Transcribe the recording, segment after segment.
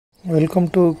Welcome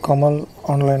to Kamal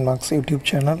Online Marks YouTube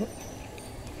channel.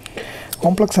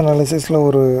 Complex analysis la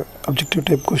oru objective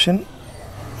type question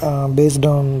based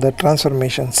on the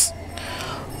transformations.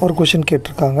 ஒரு question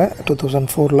கேட்டிருக்காங்க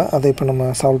 2004 ல அதை இப்போ நம்ம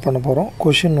solve பண்ண போறோம்.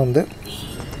 Question வந்து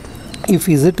if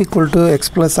z equal to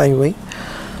x plus iy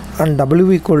and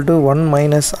w equal to 1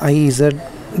 minus iz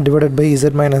divided by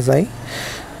z minus I,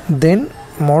 then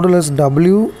modulus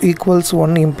w equals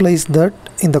 1 implies that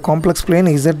in the complex plane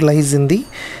z lies in the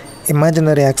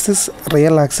imaginary axis,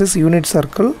 real axis, unit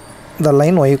circle, the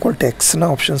line y equal to x na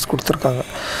options கொடுத்திருக்காங்க.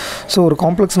 So ஒரு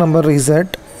complex number z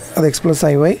அது x plus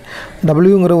iy,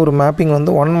 wங்கிற ஒரு mapping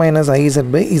வந்து 1 minus iz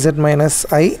by z minus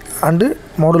I and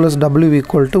modulus w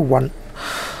equal to 1.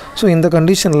 So இந்த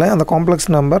கண்டிஷனில் அந்த complex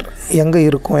number எங்கே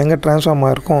இருக்கும், எங்கே ட்ரான்ஸ்ஃபார்ம்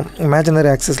ஆகிருக்கும், இமேஜினரி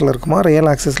ஆக்சிஸில் இருக்குமா, ரியல்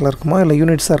ஆக்சிஸில் இருக்குமா, இல்லை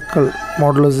unit circle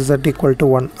modulus z equal to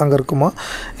 1 அங்கே இருக்குமா,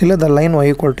 இல்லை the line y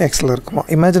equal to xல் இருக்குமா.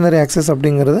 இமேஜினரி ஆக்சிஸ்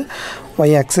அப்படிங்கிறது y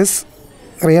ஆக்சிஸ்,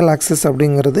 ரியல் ஆக்சிஸ்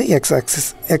அப்படிங்கிறது x ஆக்சிஸ்.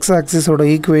 x ஆக்சிஸோட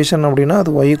ஈக்குவேஷன் அப்படின்னா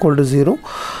அது y equal to 0,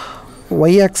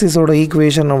 y ஆக்சிஸோட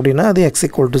equation அப்படின்னா அது x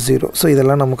equal to 0. ஸோ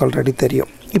இதெல்லாம் நமக்கு ஆல்ரெடி தெரியும்.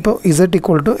 இப்போ z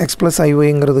equal to x plus iy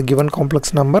given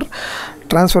complex number,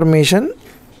 transformation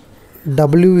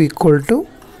w equal to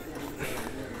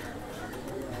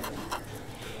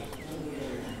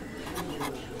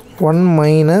one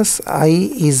minus I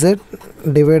z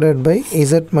divided by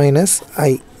z minus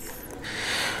I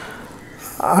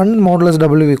and modulus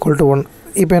w equal to 1.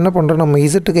 இப்போ என்ன பண்ணுறோம், நம்ம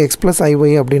z x plus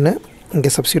iy அப்படின்னு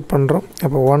இங்கே substitute பண்ணுறோம்.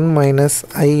 அப்போ 1 minus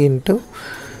I into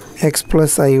x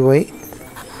plus iy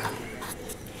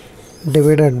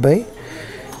divided by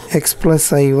x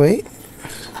plus iy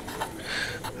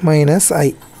minus I,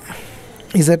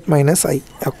 z minus I.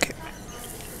 Okay.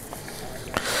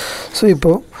 So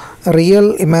இப்போது real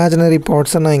imaginary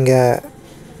பார்ட்ஸை நான் இங்கே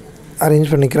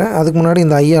அரேஞ்ச் பண்ணிக்கிறேன். அதுக்கு முன்னாடி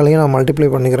இந்த ஐயாலையும் நான் மல்டிப்ளை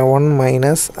பண்ணிக்கிறேன். 1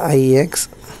 minus ix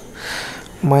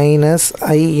minus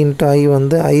I into I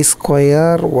வந்து I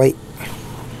square y,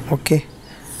 okay,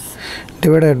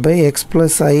 divided by x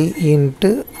plus I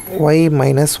into y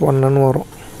minus 1ன்னு வரும்.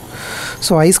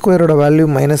 ஸோ ஐ ஸ்கொயரோட வேல்யூ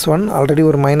 -1, ஆல்ரெடி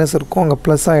ஒரு மைனஸ் இருக்கும், அங்கே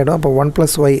ப்ளஸ் ஆகிடும். அப்போ 1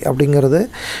 + y அப்படிங்கிறது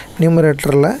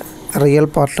நியூமரேட்டரில் ரியல்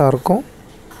பார்ட்டாக இருக்கும்.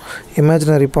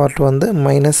 இமேஜினரி பார்ட் வந்து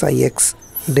 -ix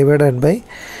divided by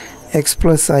x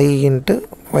plus I into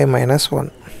y minus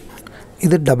 1.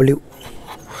 இது w.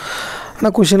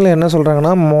 ஆனால் கொஷனில் என்ன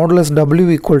சொல்கிறாங்கன்னா மாடுலஸ் w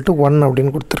equal to 1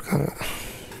 அப்படின்னு கொடுத்துருக்காங்க.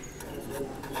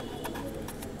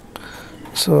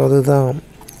 ஸோ அதுதான்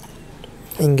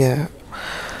இங்கே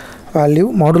value.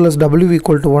 Modulus w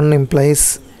equal to 1 implies,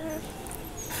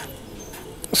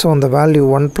 so on the value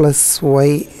 1 plus y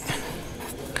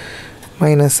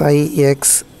minus I x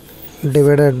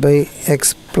divided by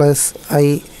x plus I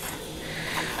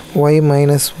y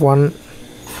minus 1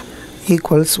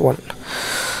 equals 1.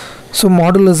 So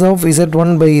modulus of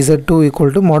z1 by z2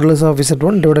 equal to modulus of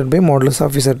z1 divided by modulus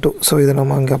of z2. So இதை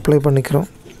நம்ம அங்கே apply பண்ணிக்கிறோம்.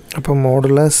 அப்போ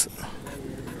modulus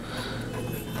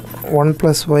 1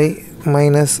 plus y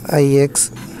minus ix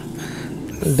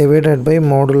divided by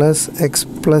modulus x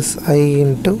plus I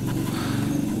into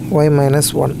y minus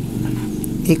 1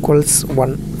 equals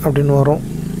 1 அப்படின்னு வரும்.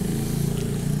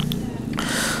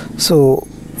 So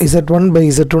z1 by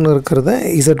z2 இருக்கிறத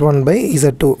z1 by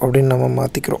z2 அப்படின்னு நம்ம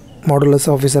மாற்றிக்கிறோம். modulus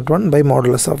of z1 by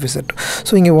modulus of z2.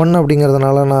 So இங்கே 1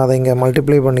 அப்படிங்கிறதுனால நான் அதை இங்கே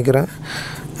மல்டிப்ளை பண்ணிக்கிறேன்.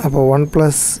 அப்போ 1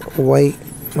 plus y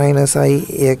minus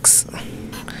ix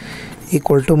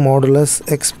equal to modulus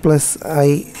x plus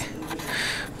I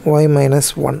y minus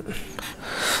 1.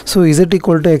 So z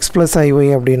equal to x plus iy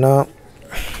அப்படின்னா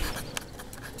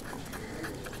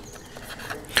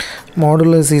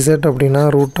modulus z அப்படின்னா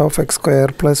root of x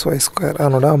square plus y square,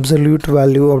 அதனோட absolute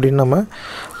value அப்படின்னு நம்ம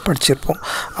படிச்சிருப்போம்.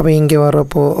 அப்போ இங்கே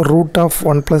வரப்போ root of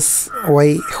 1 plus y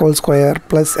whole square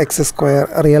plus x square,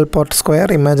 real part square,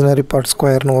 imaginary part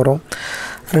squareன்னு வரும்.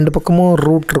 ரெண்டு பக்கமும்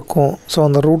ரூட் இருக்கும். ஸோ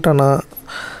அந்த ரூட்டை நான்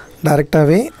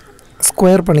டைரெக்டாகவே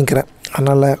ஸ்கொயர் பண்ணிக்கிறேன்.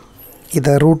 அதனால்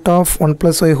இதை root of 1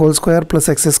 plus y whole square plus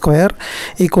x square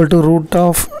equal to root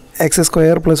of x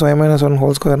square plus y minus 1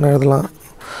 whole squareன்னு எழுதலாம்.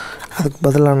 அதுக்கு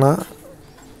பதிலாக நான்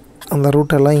அந்த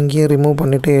ரூட்டெல்லாம் இங்கேயே ரிமூவ்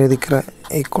பண்ணிவிட்டு எழுதிக்கிறேன்.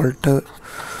 Equal to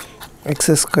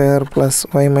x square plus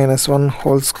y minus 1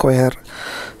 whole square.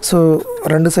 So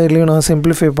ரெண்டு சைட்லேயும் நான்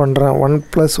சிம்பிளிஃபை பண்ணுறேன். 1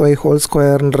 plus y whole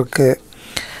squareன்னு இருக்குது.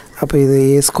 அப்போ இது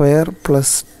a square plus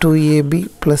 2ab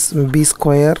plus b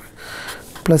square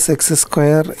plus x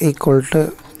square equal to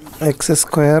x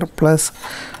square plus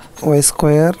y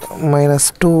square minus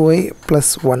 2y plus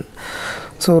 1.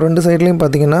 So ரெண்டு சைட்லேயும்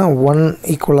பார்த்தீங்கன்னா 1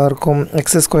 ஈக்குவலாக இருக்கும், x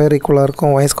ஸ்கொயர் ஈக்குவலாக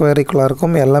இருக்கும், y ஸ்கொயர் ஈக்குவலாக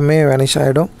இருக்கும், எல்லாமே வேனிஷ்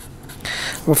ஆகிடும்.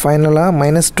 இப்போ ஃபைனலாக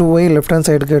 -2y லெஃப்ட் ஹேண்ட்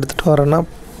சைடுக்கு எடுத்துகிட்டு வரேன்னா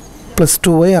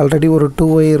 +2y, ஆல்ரெடி ஒரு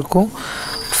 2y இருக்கும்.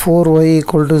 4y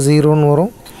ஈக்குவல் டு 0ன்னு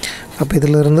வரும். அப்போ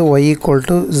இதிலிருந்து y ஈக்குவல்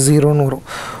டு 0ன்னு வரும்.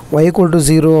 y ஈக்குவல் டு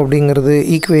 0 அப்படிங்கிறது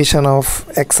equation of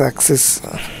X axis.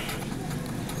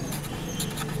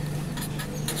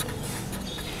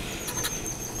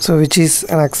 So which is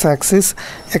an X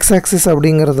axis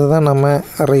அப்படிங்கிறது தான் நம்ம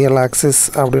ரியல் ஆக்சிஸ்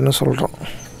அப்படின்னு சொல்கிறோம்.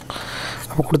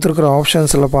 அப்போ கொடுத்துருக்குற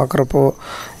ஆப்ஷன்ஸில் பார்க்குறப்போ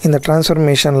இந்த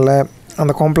ட்ரான்ஸ்ஃபர்மேஷனில்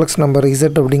அந்த காம்ப்ளெக்ஸ் நம்பர் z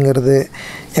அப்படிங்கிறது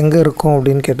எங்கே இருக்கும்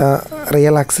அப்படின்னு கேட்டால்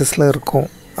ரியல் ஆக்சிஸில் இருக்கும்.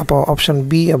 அப்போ ஆப்ஷன்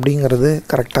பி அப்படிங்கிறது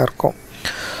கரெக்டாக இருக்கும்.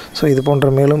 ஸோ இது போன்ற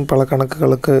மேலும் பல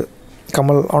கணக்குகளுக்கு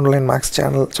Kamal online maths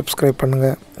channel subscribe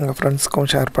பண்ணுங்கள். உங்கள் ஃப்ரெண்ட்ஸ்க்கும்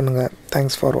ஷேர் பண்ணுங்கள்.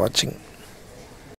 தேங்க்ஸ் ஃபார் வாட்சிங்.